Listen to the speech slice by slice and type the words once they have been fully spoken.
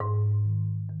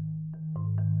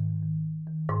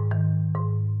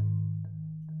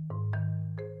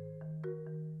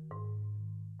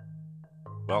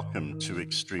Welcome to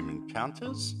Extreme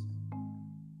Encounters.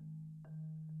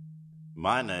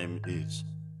 My name is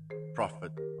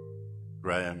Prophet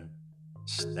Graham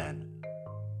Stanley.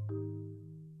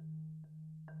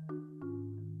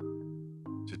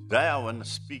 Today I want to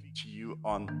speak to you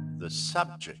on the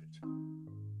subject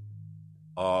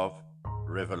of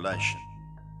revelation.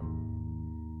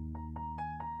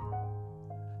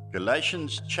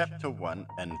 Galatians chapter 1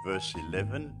 and verse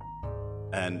 11.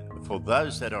 And for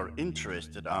those that are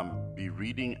interested, I'll be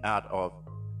reading out of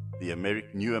the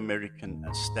New American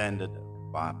Standard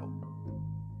Bible.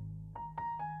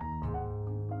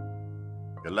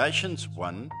 Galatians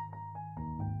 1,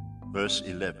 verse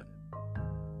 11.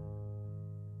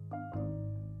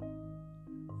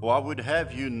 For I would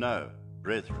have you know,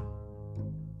 brethren,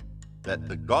 that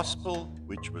the gospel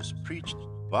which was preached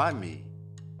by me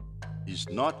is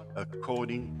not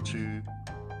according to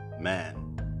man.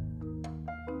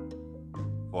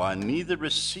 For I neither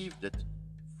received it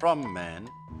from man,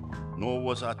 nor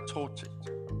was I taught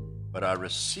it, but I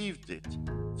received it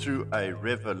through a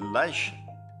revelation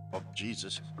of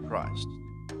Jesus Christ.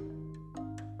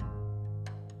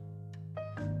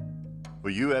 For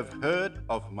you have heard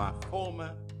of my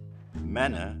former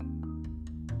manner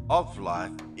of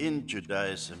life in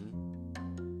Judaism,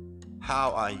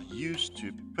 how I used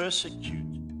to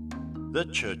persecute the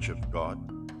church of God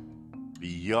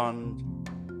beyond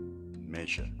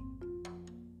measure,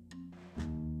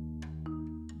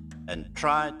 and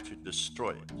tried to destroy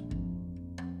it.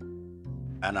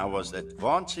 And I was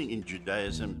advancing in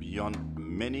Judaism beyond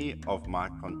many of my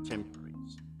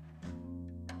contemporaries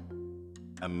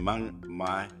among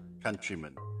my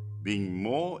countrymen, being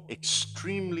more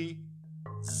extremely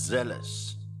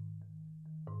zealous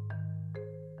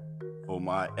for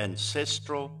my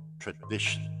ancestral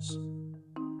traditions.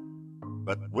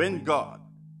 But when God,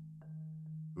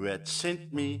 who had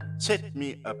set me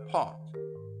apart,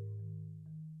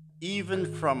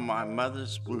 even from my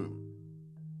mother's womb,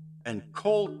 and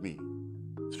called me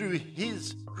through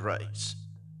his grace,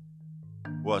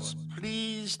 was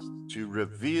pleased to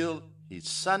reveal his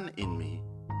Son in me,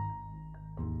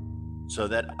 so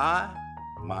that I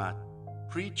might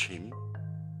preach him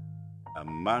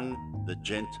among the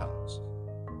Gentiles.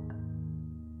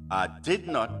 I did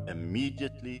not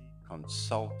immediately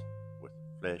consult with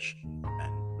flesh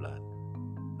and blood.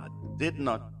 I did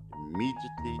not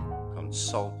immediately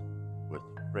consult with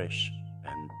flesh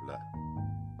and blood.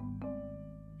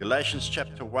 Galatians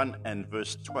chapter 1 and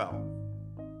verse 12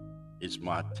 is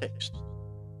my text.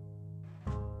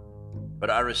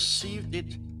 But I received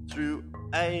it through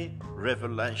a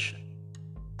revelation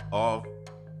of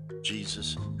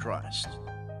Jesus Christ.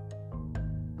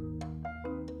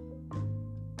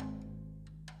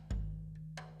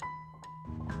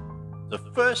 The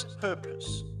first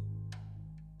purpose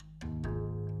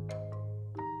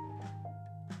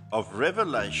of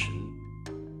revelation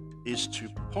is to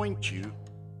point you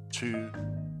to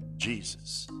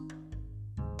Jesus.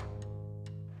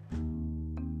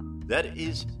 That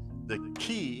is the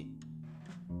key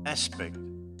aspect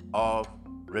of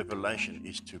revelation,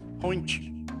 is to point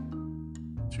you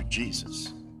to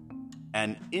Jesus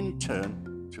and in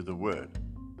turn to the Word.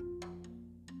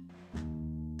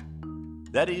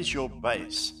 That is your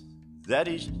base. That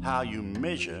is how you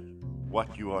measure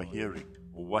what you are hearing,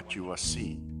 or what you are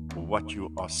seeing, or what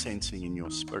you are sensing in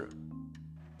your spirit.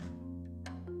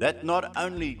 That not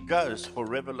only goes for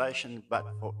revelation, but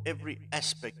for every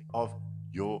aspect of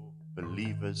your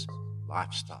believer's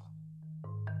lifestyle.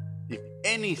 If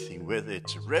anything, whether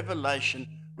it's revelation,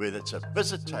 whether it's a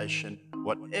visitation,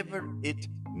 whatever it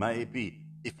may be,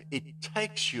 if it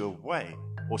takes you away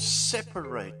or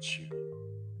separates you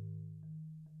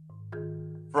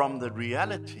from the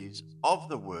realities of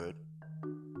the Word,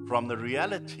 from the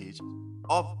realities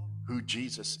of who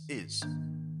Jesus is,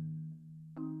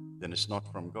 then it's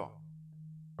not from God.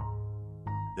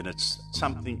 Then it's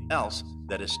something else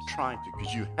that is trying to,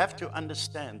 because you have to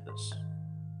understand this.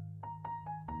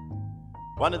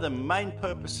 One of the main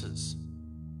purposes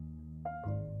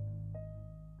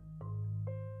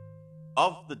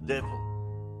of the devil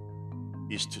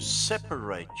is to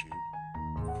separate you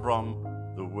from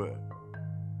the Word.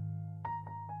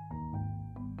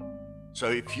 So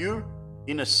if you're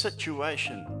in a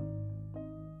situation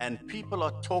and people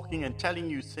are talking and telling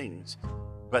you things,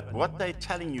 but what they're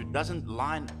telling you doesn't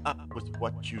line up with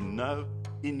what you know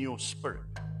in your spirit,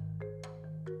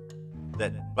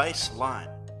 that baseline,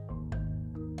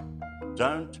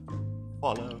 don't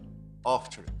follow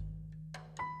after it.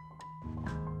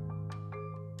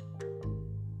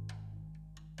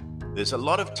 There's a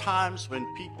lot of times when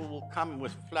people will come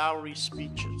with flowery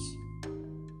speeches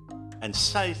and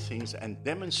say things and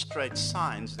demonstrate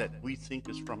signs that we think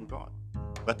is from God.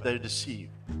 But they're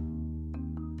deceived.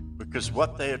 Because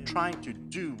what they are trying to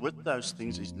do with those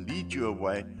things is lead you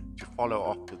away to follow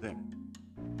after them.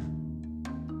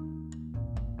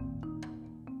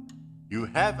 You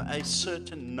have a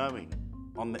certain knowing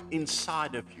on the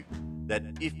inside of you that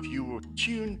if you will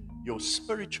tune your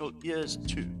spiritual ears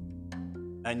to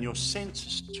and your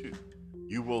senses to,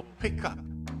 you will pick up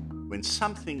when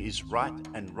something is right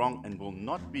and wrong and will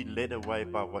not be led away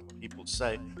by what people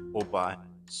say or by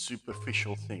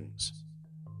superficial things.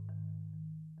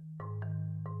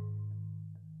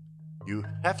 You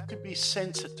have to be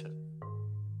sensitive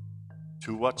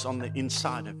to what's on the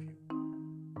inside of you,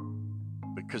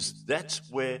 because that's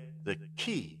where the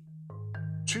key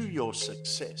to your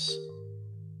success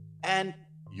and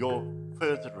your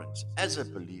furtherance as a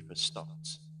believer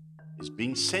starts, is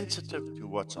being sensitive to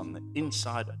what's on the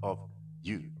inside of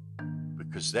you,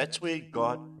 because that's where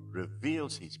God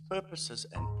reveals his purposes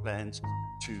and plans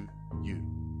to you.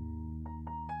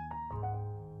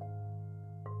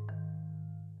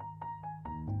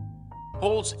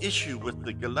 Paul's issue with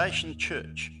the Galatian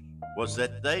church was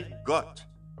that they got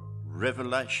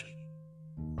revelation,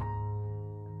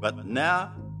 but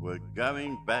now we're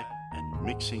going back and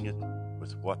mixing it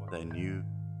with what they knew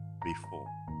before.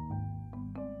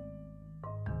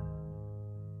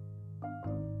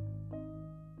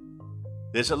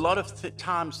 There's a lot of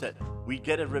times that we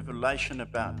get a revelation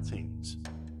about things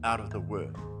out of the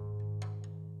Word.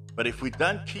 But if we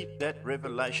don't keep that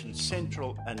revelation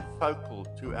central and focal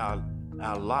to our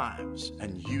lives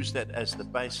and use that as the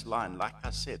baseline, like I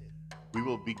said, we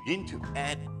will begin to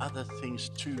add other things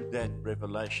to that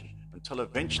revelation until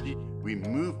eventually we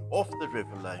move off the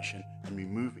revelation and we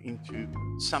move into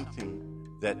something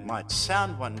that might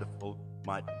sound wonderful,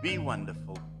 might be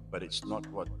wonderful, but it's not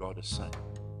what God is saying.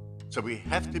 So we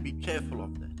have to be careful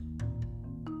of that.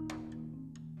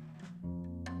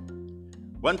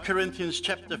 1 Corinthians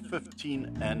chapter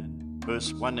 15 and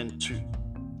verse 1 and 2.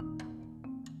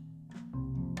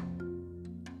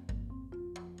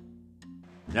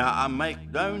 Now I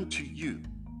make known to you,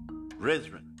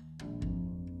 brethren,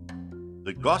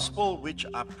 the gospel which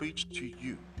I preached to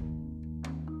you,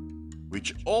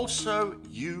 which also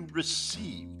you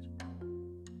received,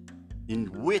 in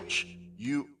which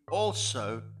you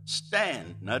also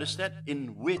stand. Notice that?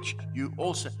 In which you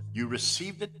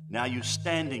received it, now you're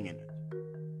standing in it.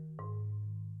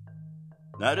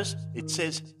 Notice it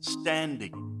says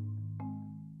standing.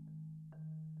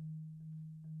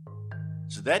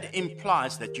 So that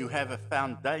implies that you have a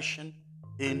foundation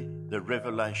in the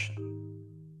revelation,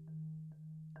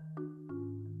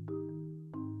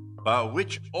 by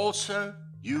which also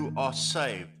you are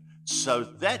saved. So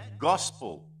that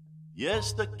gospel,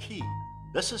 here's the key.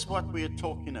 This is what we are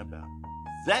talking about.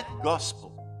 That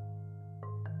gospel,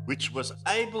 which was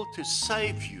able to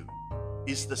save you,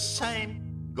 is the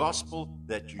same gospel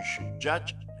that you should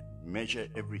judge and measure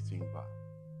everything by.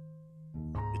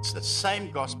 It's the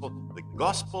same gospel. The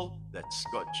gospel that's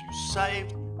got you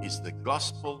saved is the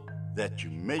gospel that you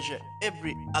measure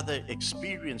every other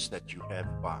experience that you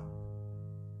have by.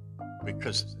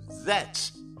 Because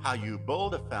that's how you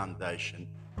build a foundation.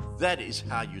 That is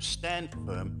how you stand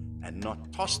firm and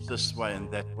not tossed this way and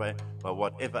that way by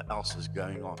whatever else is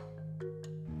going on.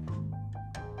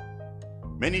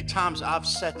 Many times I've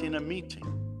sat in a meeting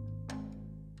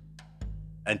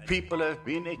and people have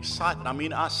been excited. I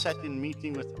mean, I sat in a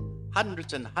meeting with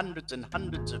hundreds and hundreds and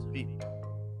hundreds of people.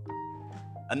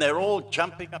 And they're all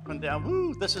jumping up and down.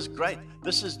 Woo, this is great.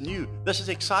 This is new. This is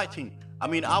exciting. I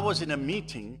mean, I was in a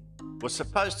meeting, was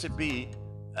supposed to be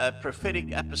a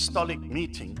prophetic apostolic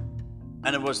meeting,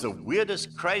 and it was the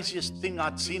weirdest, craziest thing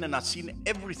I'd seen, and I'd seen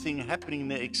everything happening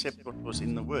there except what was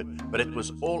in the Word. But it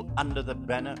was all under the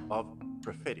banner of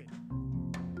prophetic.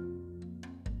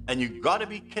 And you've got to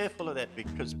be careful of that,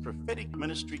 because prophetic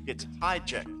ministry gets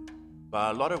hijacked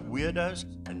by a lot of weirdos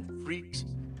and freaks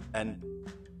and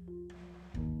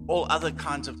all other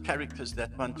kinds of characters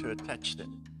that want to attach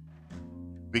them.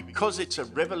 Because it's a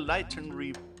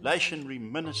revelatory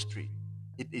ministry,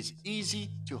 it is easy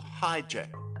to hijack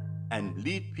and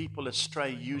lead people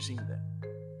astray using that,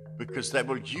 because they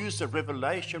will use the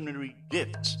revelationary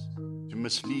gifts to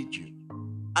mislead you.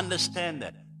 Understand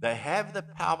that. They have the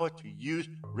power to use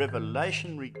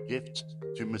revelationary gifts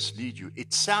to mislead you.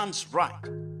 It sounds right,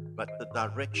 but the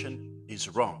direction is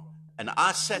wrong. And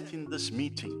I sat in this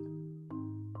meeting,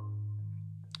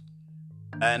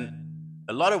 and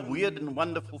a lot of weird and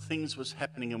wonderful things was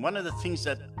happening. And one of the things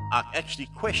that I actually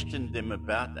questioned them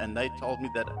about, and they told me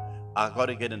that I got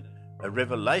to get a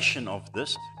revelation of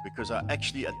this, because I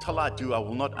actually, until I do, I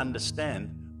will not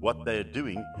understand, what they're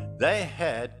doing, they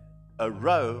had a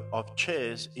row of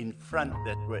chairs in front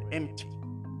that were empty.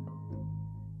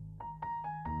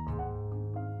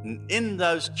 And in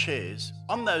those chairs,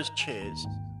 on those chairs,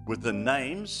 were the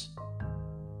names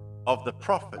of the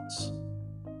prophets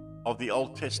of the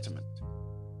Old Testament.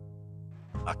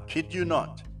 I kid you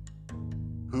not,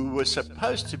 who were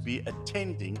supposed to be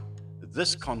attending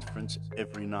this conference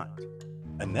every night.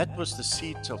 And that was the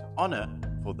seats of honor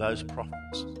for those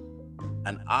prophets.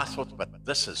 And I thought, but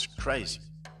this is crazy.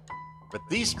 But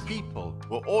these people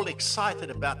were all excited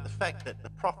about the fact that the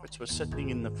prophets were sitting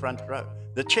in the front row.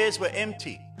 The chairs were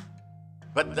empty,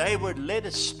 but they were led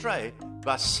astray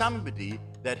by somebody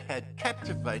that had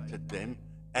captivated them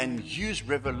and used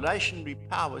revelatory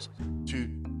powers to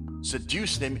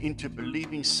seduce them into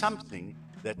believing something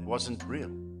that wasn't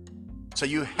real. So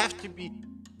you have to be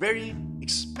very,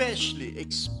 especially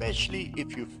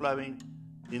if you're flowing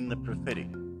in the prophetic.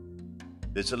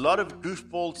 There's a lot of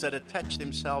goofballs that attach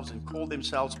themselves and call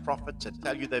themselves prophets that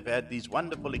tell you they've had these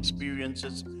wonderful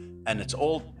experiences and it's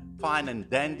all fine and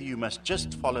dandy. You must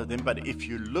just follow them. But if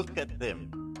you look at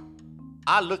them,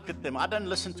 I look at them. I don't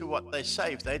listen to what they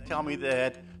say. If they tell me they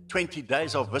had 20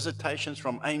 days of visitations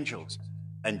from angels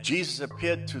and Jesus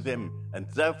appeared to them and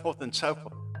so forth and so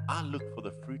forth, I look for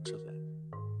the fruits of that.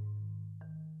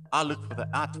 I look for the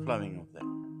outflowing of that.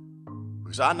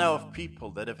 Because I know of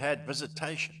people that have had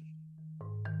visitation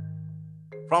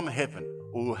from heaven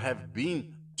or have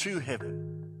been to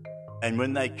heaven. And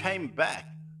when they came back,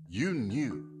 you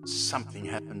knew something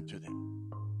happened to them.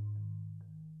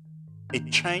 It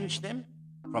changed them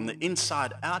from the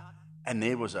inside out, and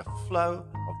there was a flow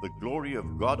of the glory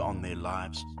of God on their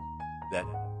lives that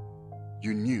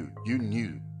you knew.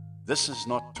 This is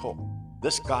not talk.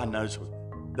 This guy knows.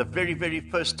 The very, very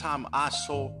first time I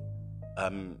saw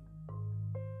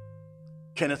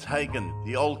Kenneth Hagin,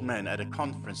 the old man, at a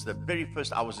conference, the very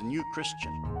first, I was a new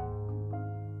Christian,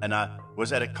 and I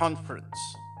was at a conference,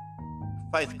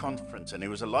 faith conference, and there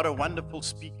was a lot of wonderful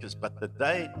speakers, but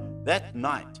that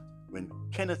night, when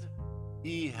Kenneth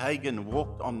E. Hagin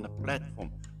walked on the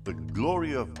platform, the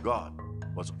glory of God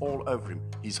was all over him.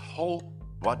 His whole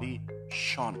body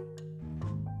shone.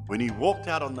 When he walked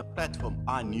out on the platform,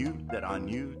 I knew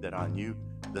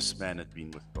this man had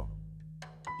been with God.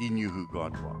 He knew who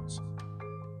God was.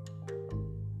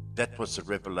 That was the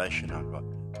revelation I got.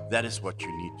 That is what you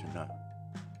need to know.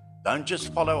 Don't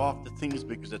just follow after things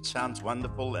because it sounds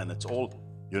wonderful and it's all,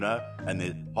 and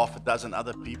then half a dozen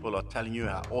other people are telling you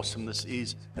how awesome this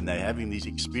is and they're having these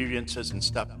experiences and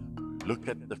stuff. Look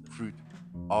at the fruit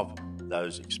of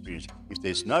those experiences. If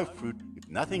there's no fruit, if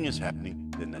nothing is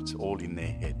happening, then it's all in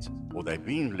their heads. Or they're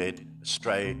being led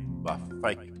astray by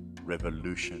fake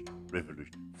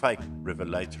fake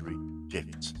revelatory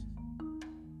gifts.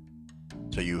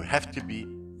 So you have to be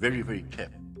very, very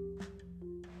careful.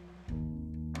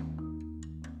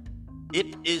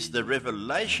 It is the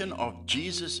revelation of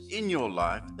Jesus in your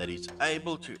life that is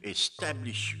able to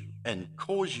establish you and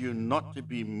cause you not to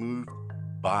be moved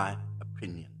by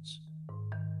opinions.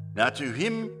 Now to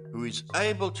him who is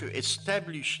able to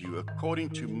establish you according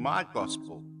to my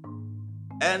gospel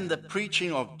and the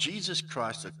preaching of Jesus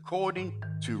Christ according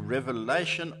to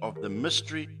revelation of the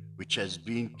mystery which has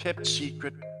been kept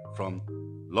secret from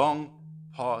long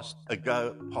past.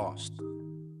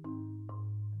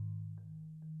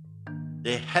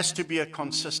 There has to be a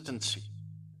consistency.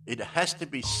 It has to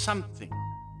be something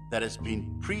that has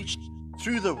been preached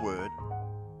through the word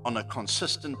on a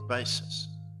consistent basis.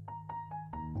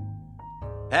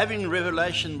 Having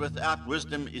revelation without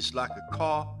wisdom is like a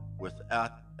car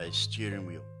without a steering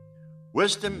wheel.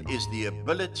 Wisdom is the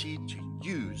ability to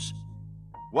use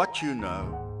what you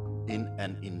know in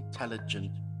an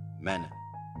intelligent manner.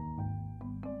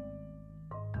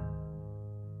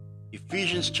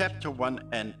 Ephesians chapter 1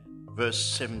 and verse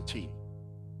 17.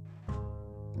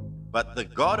 But the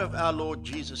God of our Lord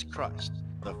Jesus Christ,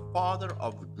 the Father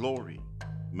of glory,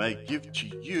 may give to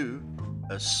you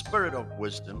a spirit of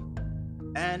wisdom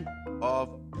and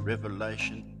of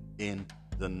revelation in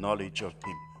the knowledge of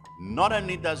him. Not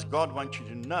only does God want you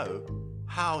to know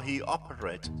how he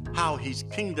operates, how his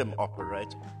kingdom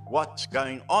operates, what's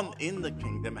going on in the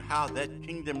kingdom, how that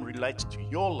kingdom relates to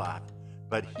your life,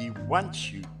 but he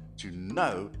wants you to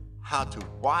know how to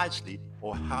wisely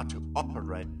or how to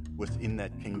operate within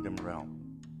that kingdom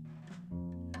realm.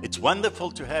 It's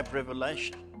wonderful to have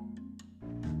revelation,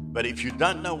 but if you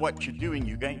don't know what you're doing,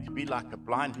 you're going to be like a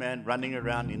blind man running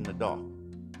around in the dark.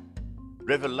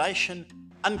 Revelation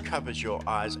uncovers your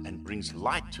eyes and brings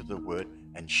light to the word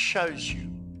and shows you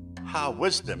how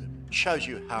wisdom shows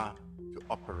you how to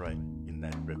operate in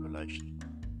that revelation.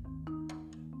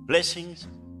 Blessings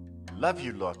Love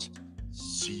you lots.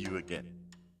 See you again.